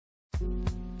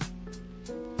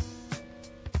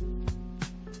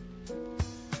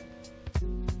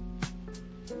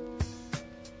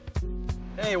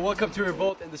Hey, welcome to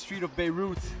Revolt in the street of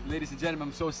Beirut. Ladies and gentlemen,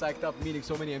 I'm so psyched up meeting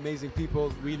so many amazing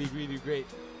people. Really, really great.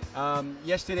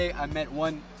 Yesterday, I met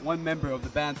one member of the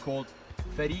band called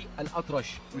Fareeq Al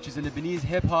Atrash, which is a Lebanese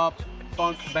hip hop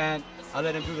funk band. I'll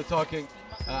let him do the talking.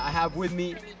 I have with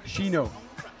me Chyno.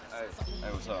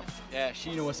 Hey, what's up? Yeah,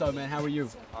 Chyno, what's up, man? How are you?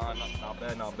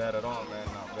 Not bad at all, man.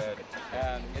 Not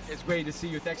bad. It's great to see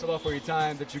you. Thanks a lot for your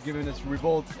time that you're giving us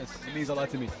Revolt. It means a lot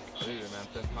to me. Really, man.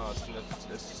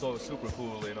 It's so super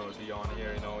cool, you know, to be on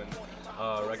here, you know, and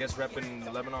I guess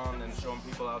repping Lebanon and showing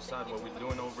people outside what we're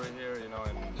doing over here, you know,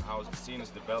 and how the scene is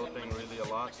developing really a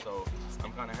lot. So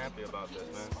I'm kind of happy about this,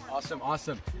 man. Awesome,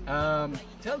 awesome.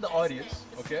 Tell the audience,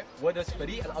 okay, what does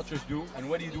Fareeq Al Atrash do, and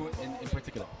what do you do in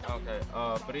particular? Okay,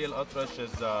 Fareeq Al Atrash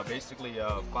is basically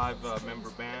a 5-member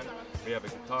band. We have a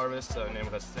guitarist named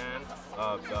Hassan,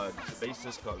 a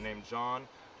bassist named John,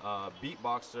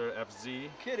 beatboxer FZ.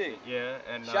 Kidding. Yeah,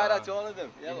 and shout out to all of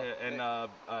them. Yeah, and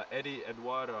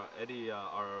Eddie,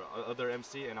 our other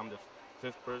MC, and I'm the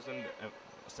 5th person.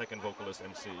 Second vocalist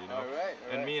MC, you know. All right.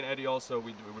 And me and Eddie also,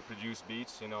 we produce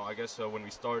beats, you know. I guess when we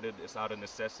started, it's out of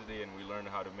necessity, and we learned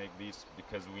how to make beats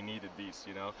because we needed beats,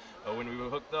 you know. When we were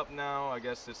hooked up now, I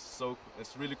guess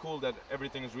it's really cool that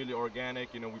everything is really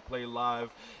organic, you know. We play live,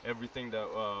 everything that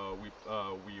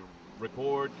we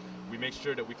record, we make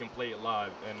sure that we can play it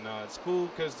live, and it's cool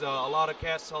because a lot of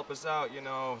cats help us out, you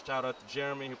know. Shout out to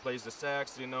Jeremy who plays the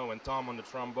sax, you know, and Tom on the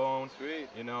trombone. Sweet.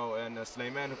 You know, and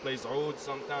Sleiman who plays oud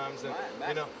sometimes, and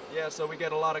you know, yeah. So we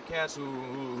get a lot of cats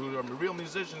who are real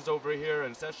musicians over here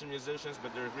and session musicians,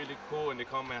 but they're really cool and they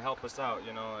come and help us out,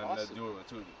 you know, and awesome.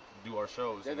 do our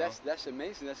shows. Yeah, that's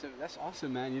amazing. That's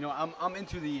awesome, man. You know, I'm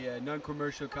into the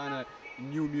non-commercial kind of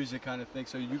new music kind of thing.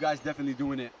 So you guys definitely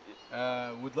doing it.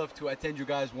 Would love to attend you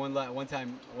guys one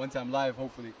time live,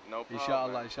 hopefully. No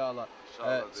problem. Inshallah.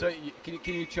 So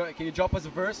can you drop us a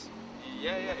verse?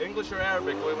 Yeah, English or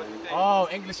Arabic? What do you think? Oh,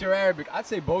 English or Arabic? I'd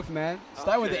say both, man.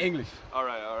 Start with the English. All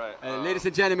right. Ladies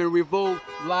and gentlemen, Revolt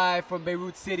live from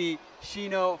Beirut City.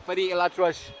 Chyno, Fareeq Al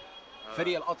Atrash.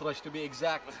 Fareeq Al Atrash to be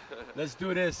exact. Let's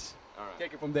do this. All right.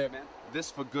 Take it from there, man. This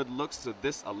for good looks, so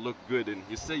this I look good in.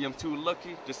 You say I'm too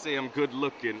lucky, just say I'm good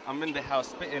looking. I'm in the house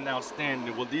spitting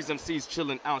outstanding. Well, these MCs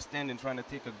chilling outstanding, trying to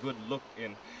take a good look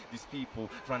in. These people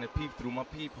trying to peep through my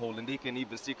peephole, and they can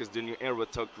even see cause then your era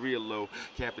tucked real low.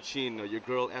 Cappuccino, your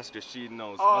girl asked her, she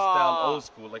knows. My style old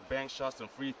school, like bank shots and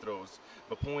free throws.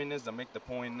 But point is, I make the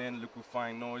point in,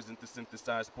 liquefying noise into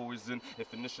synthesized poison.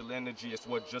 If initial energy is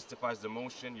what justifies the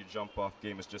motion, you jump off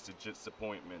game, it's just a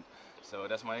disappointment. So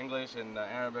that's my English and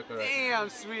Arabic. Damn,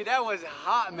 sweet. That was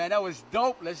hot, man. That was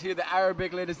dope. Let's hear the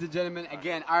Arabic, ladies and gentlemen.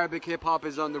 Again, Arabic hip hop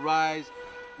is on the rise.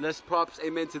 Let's props,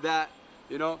 amen to that.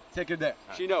 You know, take it there.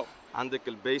 Chyno. عندك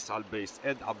البيس على البيس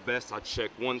اد عباس على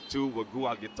تشيك 1 2 وقوع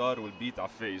على الجيتار والبيت على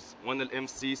فيز وانا الام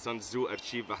سي سانزو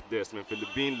ارشيف احداث من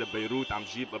فلبين لبيروت عم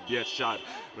جيب ابيات شعر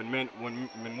من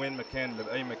وين ما كان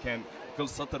لاي مكان كل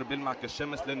سطر بيلمع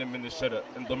كالشمس لاني من الشرق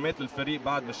انضميت للفريق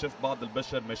بعد ما شفت بعض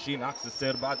البشر ماشيين عكس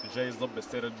السير بعد جاي يظبط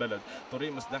سير البلد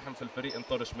طريق مزدحم في الفريق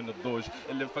انطرش من الضوج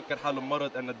اللي مفكر حاله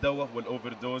مرض انا الدواء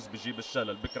والاوفر دوز بجيب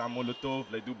الشلل بكره عم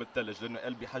مولوتوف ليدوب الثلج لانه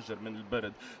قلبي حجر من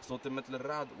البرد صوتي مثل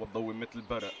الرعد والضوء مثل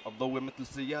برق الضوء مثل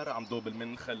سياره عم دوبل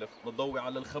من الخلف بضوي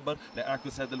على الخبر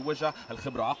لاعكس هذا الوجع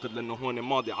الخبره عقد لانه هون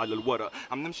ماضي على الورق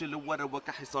عم نمشي لورا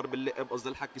وكحي صار باللقب قصد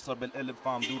الحكي صار بالقلب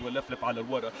فعم دور ولفلف على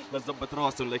الورق لظبط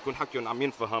راسهم ليكون حكيهم عم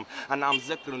ينفهم انا عم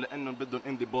ذكرهم لانهم بدهم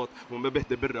انضباط وما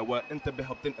بهدي بالرواق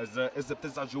انتبه بتنأذى اذا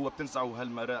بتزعل جوا بتنزعوا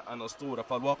هالمراء انا اسطوره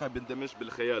فالواقع بندمج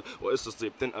بالخيال وقصصي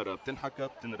بتنقرا بتنحكى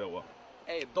بتنروى.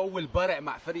 Hey, ضو البرق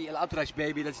مع فريق الأطرش,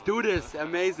 baby. Let's do this.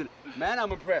 Amazing. Man,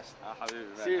 I'm impressed.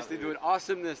 Seriously, dude.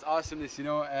 Awesomeness, you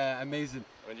know, amazing.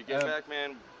 When you get back,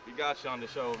 man, we got you on the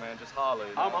show, man. Just holler.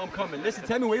 You know? I'm coming. Listen,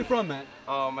 tell me where you're from, man.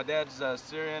 My dad's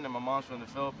Syrian and my mom's from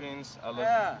the Philippines.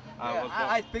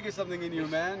 I figured something in you,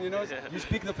 man. You know, you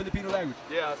speak the Filipino language.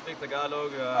 Yeah, I speak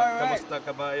Tagalog. Kamusta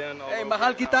kabayan? Hey,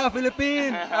 mahal kita,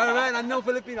 Philippine. All right, I know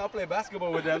Filipino. I play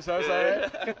basketball with them, so it's all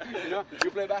right. You know,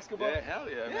 you play basketball? Yeah, hell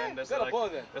yeah, man. That's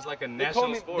like a they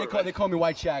national sport. They call me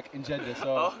White Shaq in Jeddah, so.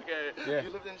 Okay. Yeah.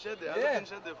 You lived in Jeddah. I lived in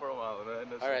Jeddah for a while, man.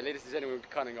 All right, ladies and gentlemen,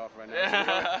 we're cutting off right now.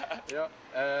 You know,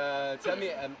 tell me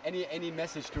any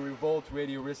message to Revolt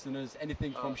radio listeners,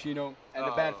 anything from Chyno and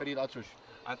the band Fareeq Al Atrash.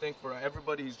 I think for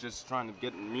everybody who's just trying to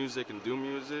get music and do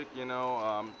music, you know,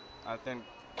 I think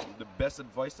the best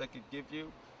advice I could give you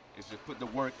is just put the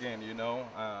work in, you know.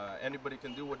 Anybody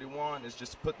can do what they want. It's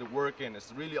just put the work in.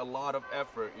 It's really a lot of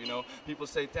effort, you know. People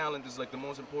say talent is like the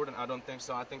most important. I don't think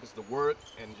so. I think it's the work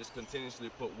and just continuously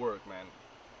put work, man.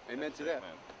 Amen to that.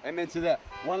 Amen to that.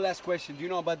 One last question. Do you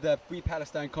know about the Free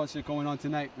Palestine concert going on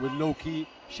tonight with Low Key,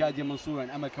 Shadia Mansour, and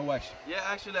Emma Kawash? Yeah,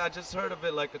 actually, I just heard of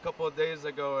it like a couple of days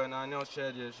ago, and I know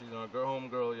Shadia, she's a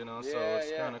homegirl, you know, so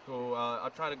it's kind of cool. I'll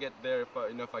try to get there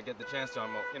if I get the chance to.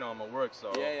 I'm at work,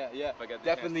 so yeah. If I get the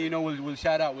Definitely, chance we'll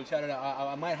shout out.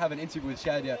 I might have an interview with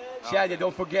Shadia. Shadia,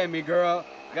 don't forget me, girl.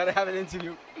 Gotta have an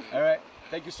interview. All right.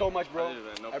 Thank you so much, bro.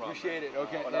 No I appreciate it.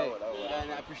 Okay.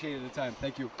 I appreciate the time.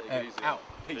 Thank you. Take it easy. Out.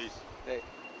 Peace. Hey.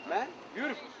 Man,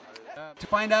 beautiful. To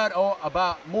find out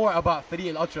more about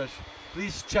Fareeq Al Atrash,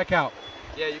 please check out.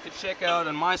 Yeah, you can check out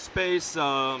on MySpace,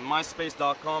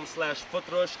 myspace.com/futrush,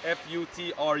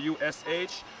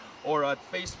 FUTRUSH, or at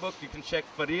Facebook you can check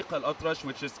Fareeq Al Atrash,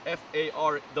 which is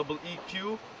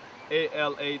FAREEQ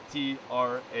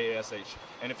ALATRASH.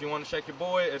 And if you want to check your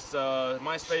boy, it's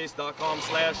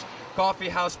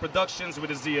myspace.com/coffeehouse productions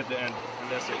with a Z at the end,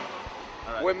 and that's it.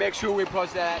 All right. We'll make sure we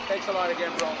post that. Thanks a lot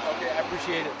again, bro. Okay, I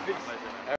appreciate it. Peace.